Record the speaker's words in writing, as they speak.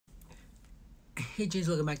Hey James,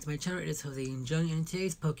 welcome back to my channel. It is Jose and Jeunnies, and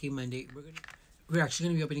today's Poké-Monday. We're actually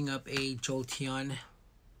going to be opening up a Jolteon. What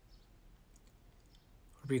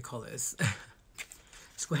do you call this?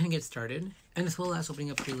 Let's go ahead and get started. And as well as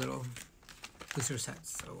opening up 3 little blister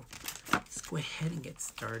sets. So let's go ahead and get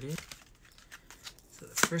started. So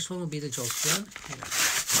the first one will be the Jolteon.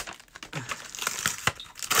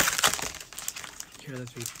 Here are the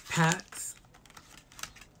 3 packs.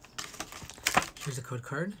 Here's a code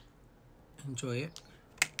card. Enjoy it.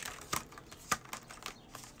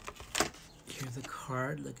 Here's a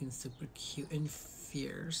card looking super cute and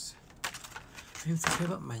fierce. I'm sorry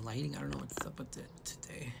about my lighting. I don't know what's up with it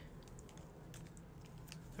today.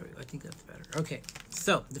 There we go. I think that's better. Okay,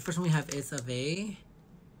 so the first one we have is of a...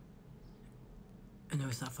 I know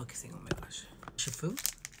it's not focusing. Oh my gosh. Shifu.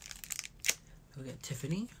 We'll get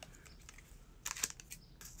Tiffany.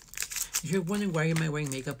 If you're wondering why am I wearing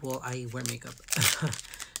makeup, well, I wear makeup.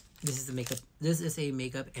 This is a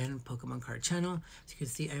makeup and Pokemon card channel. As you can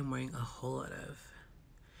see, I'm wearing a whole lot of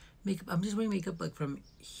makeup. I'm just wearing makeup like from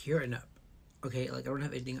here and up. Okay, like I don't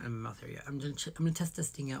have anything on my mouth area. I'm gonna test this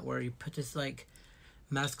thing out where you put this like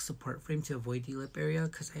mask support frame to avoid the lip area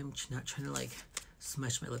because I'm not trying to like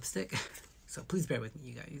smash my lipstick. So please bear with me,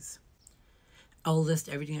 you guys. I will list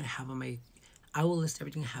everything I have on my. I will list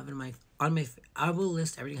everything I have on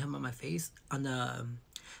my face on the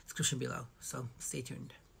description below. So stay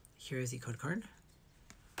tuned. Here is the code card.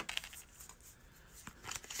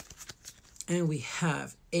 And we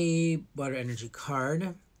have a Water Energy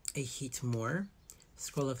card, a Heat More,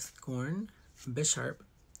 Scroll of Scorn, Bisharp,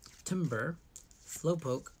 Timber,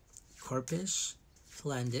 Slowpoke, Corpish,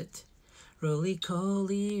 Landit,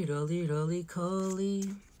 Roly-Coly,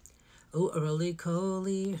 Roly-Coly. Oh, a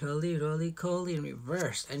Roly-Coly, Roly-Coly in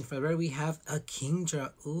reverse. And for red, we have a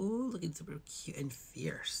Kingdra. Ooh, looking super cute and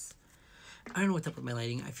fierce. I don't know what's up with my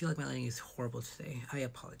lighting. I feel like my lighting is horrible today. I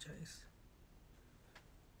apologize.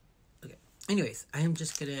 Okay. Anyways, I'm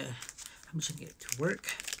just gonna get to work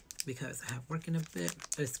because I have work in a bit.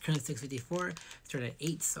 It's currently 6:54. Start at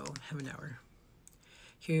 8, so I have an hour.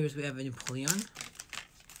 Here we have a Napoleon.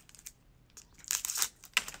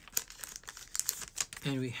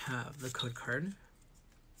 And we have the code card.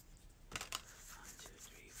 1, 2,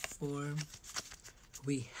 3, 4.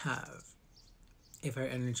 We have a Fire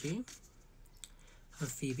Energy. A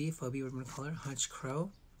Phoebe, Phobie, whatever you call her. Hunch Crow.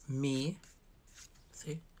 Me.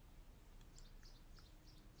 See?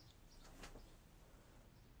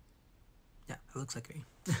 Yeah, it looks like me.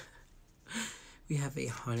 We have a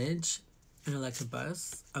Honage, an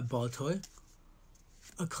Electabuzz, a Baltoy,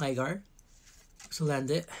 a Claygar,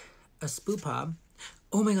 Salandit, a Spoopob.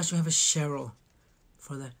 Oh my gosh, we have a Cheryl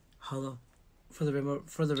for the hollow, for the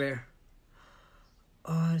rare.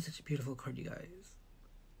 Oh, it's such a beautiful card, you guys.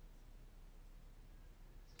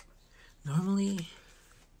 Normally,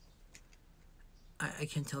 I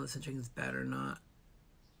can't tell if something is bad or not.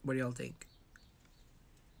 What do y'all think?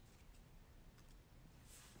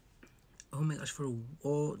 Oh my gosh,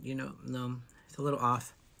 no, it's a little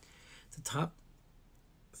off. The top,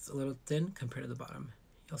 it's a little thin compared to the bottom.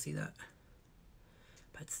 Y'all see that?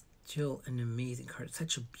 But still an amazing card.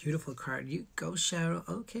 Such a beautiful card. You go, Cheryl.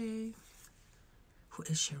 Okay. Who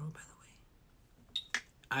is Cheryl, by the way?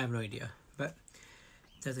 I have no idea. But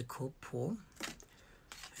that's a cool pull.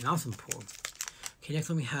 An awesome pull. Okay, next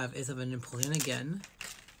one we have is of a Napoleon again.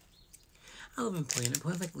 I love Napoleon.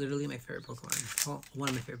 Napoleon's like literally my favorite Pokemon. Well, one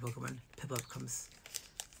of my favorite Pokemon. Piplup comes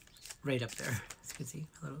right up there. As you can see,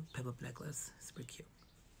 a little Piplup necklace. Super cute.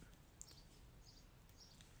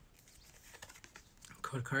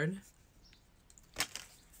 Code card.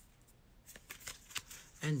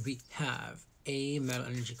 And we have a Metal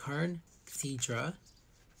Energy card. Seadra.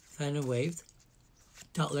 Thunder Waves.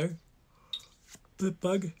 Toddler,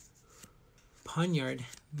 Blipbug, Ponyard,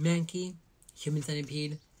 Mankey, Human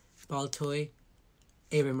Centipede, Baltoy,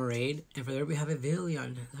 a Remoraid, and for there we have a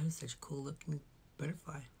Villion. That is such a cool looking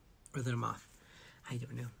butterfly. Or the moth. I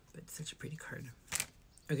don't know, but it's such a pretty card.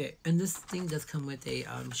 Okay, and this thing does come with a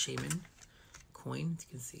Shaman coin, as you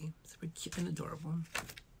can see. Super cute and adorable.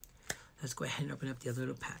 Let's go ahead and open up the other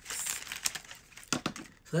little packs.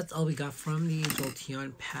 So that's all we got from the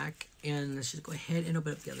Jolteon pack. And let's just go ahead and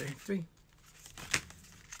open up the other 3.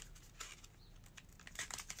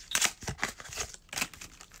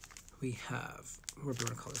 We have, what do we want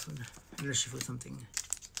to call this one? Energy for something.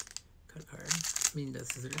 Code card. I mean, the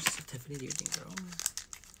scissors. Tiffany, do your thing, girl.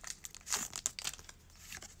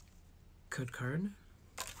 Code card. 1,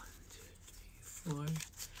 2, 3, 4.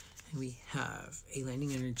 And we have a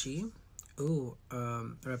Lightning Energy. Oh,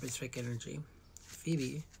 Rapid Strike Energy.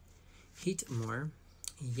 Phoebe, Heat More,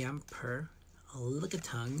 Yamper, a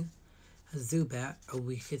Lickitung, A Zubat. Oh,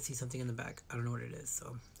 we could see something in the back. I don't know what it is,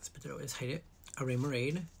 so let's put it away. Let's hide it. A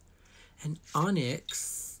Reema, an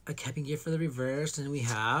Onyx, a capping gear for the reverse, and we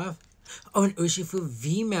have an Urshifu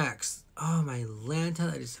VMAX. Oh my Lanta,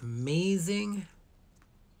 that is amazing.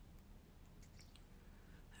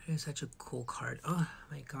 That is such a cool card. Oh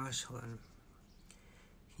my gosh, hold on.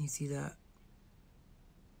 Can you see that?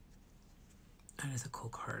 That is a cool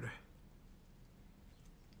card.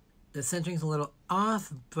 The centering's a little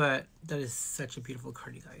off, but that is such a beautiful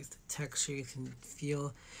card, you guys. The texture, you can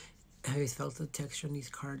feel. I always felt the texture on these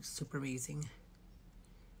cards, super amazing.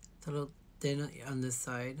 It's a little thin on this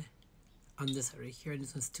side right here, and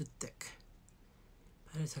this one's too thick.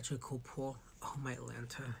 That is such a cool pull. Oh my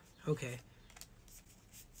Atlanta. Okay.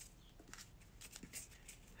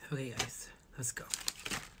 Okay, guys, let's go.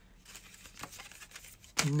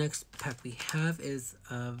 Next pack we have is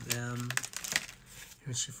of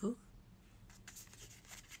Urshifu.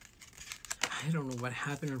 I don't know what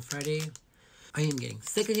happened on Friday. I am getting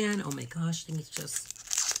sick again. Oh my gosh, I think it's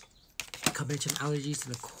just a combination of allergies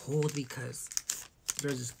and a cold, because there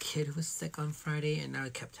was this kid who was sick on Friday and now I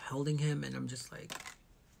kept holding him, and I'm just like,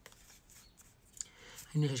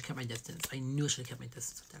 I knew I should have kept my distance. I knew I should have kept my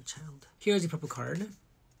distance with that child. Here's the purple card.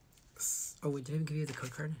 Oh wait, did I even give you the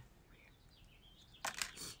code card?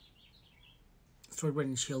 Swordward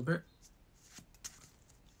and Shieldbert,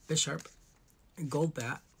 Bisharp,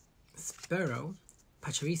 Golbat, Sparrow,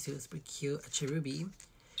 Pachirisu, super cute, a Cherubi,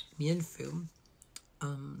 Mienfoo,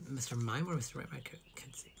 Mr. Mime or Mr. Mime, I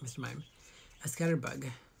can't see, Mr. Mime, a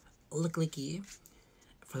Scatterbug, Licklicky,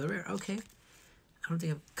 for the rare, okay. I don't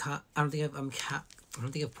think I've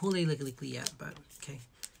pulled a Licklicky yet, but okay.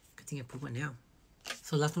 Good thing I pulled one now.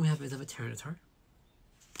 So last one we have is of a Tyranitar.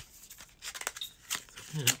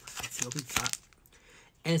 Let's open it up, let's see what we got.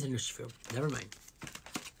 And it's a Urshifu. Never mind.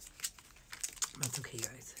 That's okay,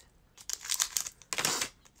 guys.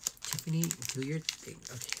 Tiffany, do your thing.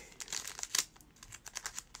 Okay.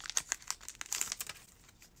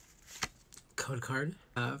 Code card.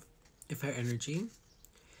 Fire Energy.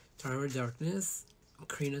 Tower Darkness.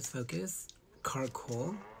 Karina's Focus.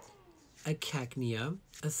 Carcoal. A Cacnea.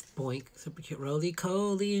 A Spoink. Super cute. Roly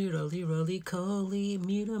Coly.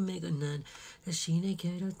 Mira Mega Nun. The Shine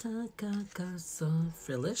Gero Taka So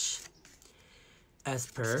Frillish.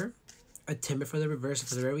 Esper. A Timber for the reverse.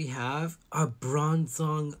 For the rare we have a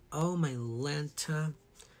Bronzong. Oh my Lanta.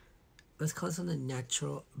 Let's call this one the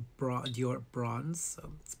natural Dior bronze.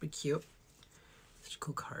 So it's pretty cute. Such a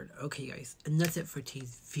cool card. Okay, guys, and that's it for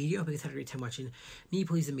today's video. I hope you guys had a great time watching me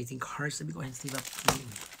pull these amazing cards. Let me go ahead and sleeve up the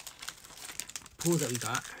pulls that we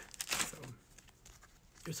got. So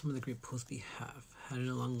here's some of the great pulls we have. Had it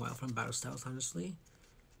a long while from Battle Styles, honestly.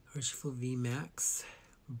 Urshifu VMAX,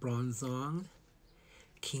 Bronzong,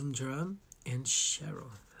 Kingdra, and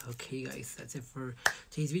Cheryl. Okay, guys, that's it for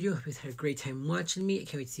today's video. I hope you guys had a great time watching me. I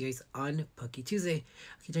can't wait to see you guys on Poké Tuesday.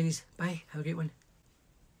 Okay, Jeunnies, bye. Have a great one.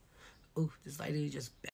 Oh, this lighting just